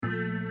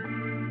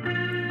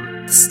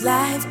This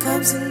life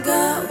comes and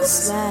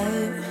goes.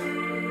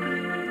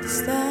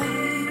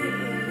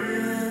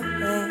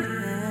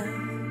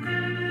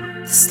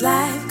 This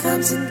life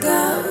comes and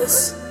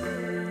goes.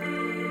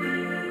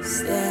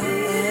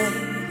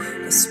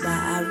 That's why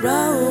I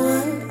roll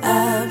one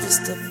up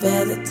just to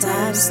feel the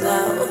time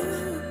slow.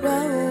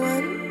 Roll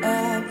one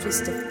up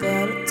just to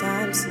feel the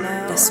time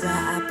slow. That's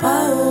why I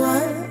pull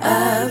one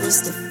up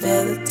just to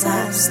feel the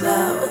time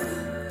slow.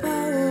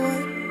 Pull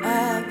one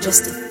up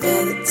just to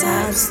feel the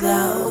time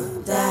slow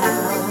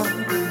down.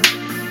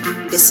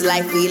 This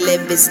life we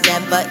live is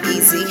never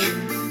easy.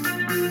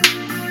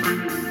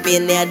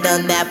 Been there,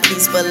 done that,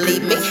 please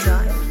believe me.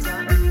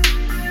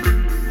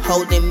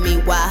 Holding me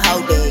while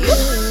holding you.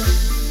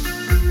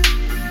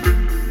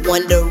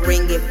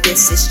 Wondering if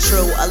this is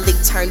true. A leak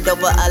turned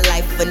over a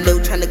life anew.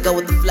 Trying to go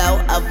with the flow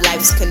of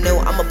life's canoe.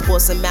 I'ma pour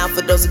some out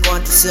for those who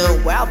going too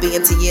soon. Where I'll be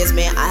in 2 years,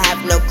 man, I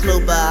have no clue.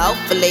 But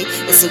hopefully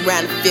it's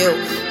around the field.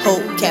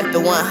 Hope kept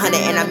it 100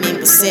 and I mean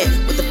percent.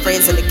 With the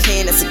friends and the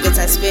kin, that's a good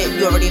time spent.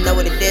 You already know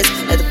what it is.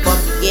 Let the fun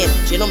begin.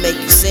 Gin don't make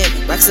you sin.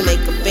 Rocks will make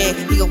a bend.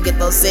 He gon' get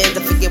those sins.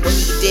 Don't forget what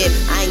he did.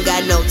 I ain't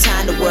got no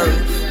time to worry.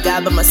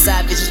 God by my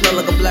side, bitches smell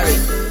like a blurry.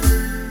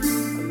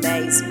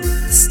 Amazing.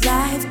 This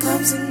life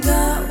comes and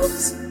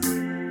goes.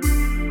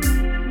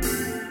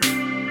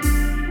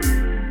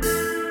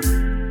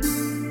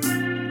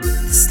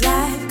 This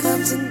life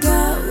comes and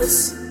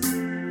goes.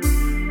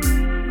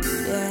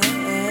 Yeah,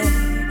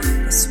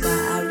 that's why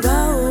I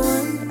roll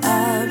one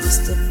up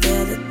just to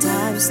feel the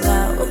time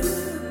slow.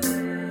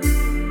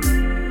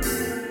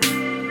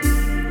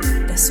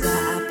 That's why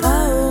I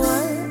pull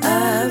one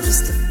up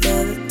just to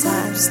feel the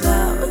time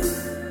slow.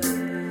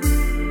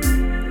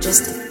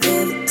 Just to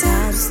feel the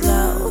time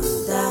slow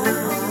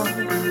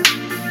down.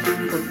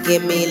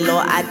 Forgive me,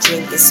 Lord, I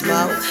drink and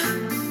smoke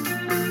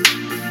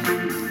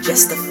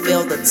just to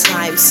feel the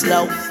time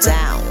slow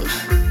down.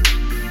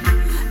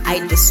 I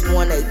just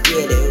wanna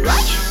get it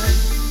right,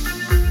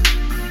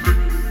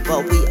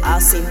 but we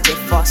all seem to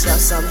fall short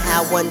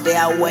somehow. One day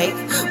I wake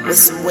with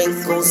some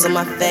wrinkles on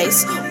my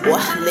face, or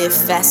live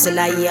fast and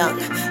die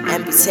young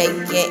and be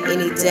taken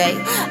any day.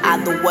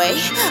 Either way,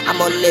 I'm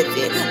gonna live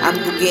it. I'm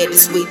gonna get it.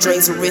 Sweet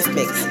dreams are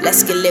rhythmic.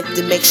 Let's get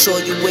lifted, make sure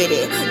you with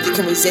it. You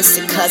can resist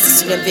it cause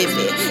it's even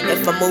vivid.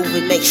 If I'm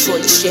moving, make sure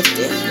you shift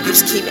it. You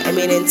just keep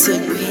aiming until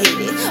you hit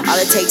it. All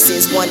it takes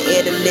is one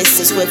ear to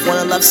listen. Swift want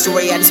a love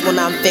story, I just want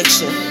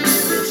non-fiction.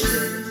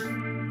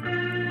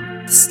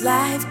 This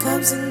life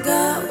comes and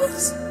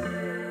goes.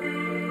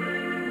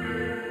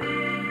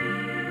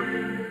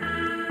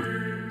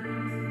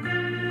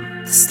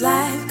 This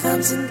life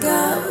comes and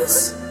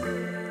goes.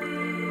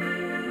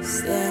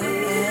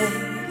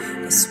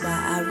 That's why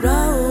I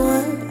roll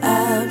one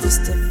up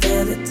just to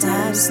feel the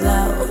time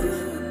slow.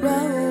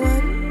 Roll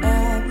one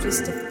up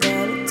just to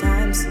feel the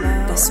time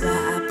slow. That's why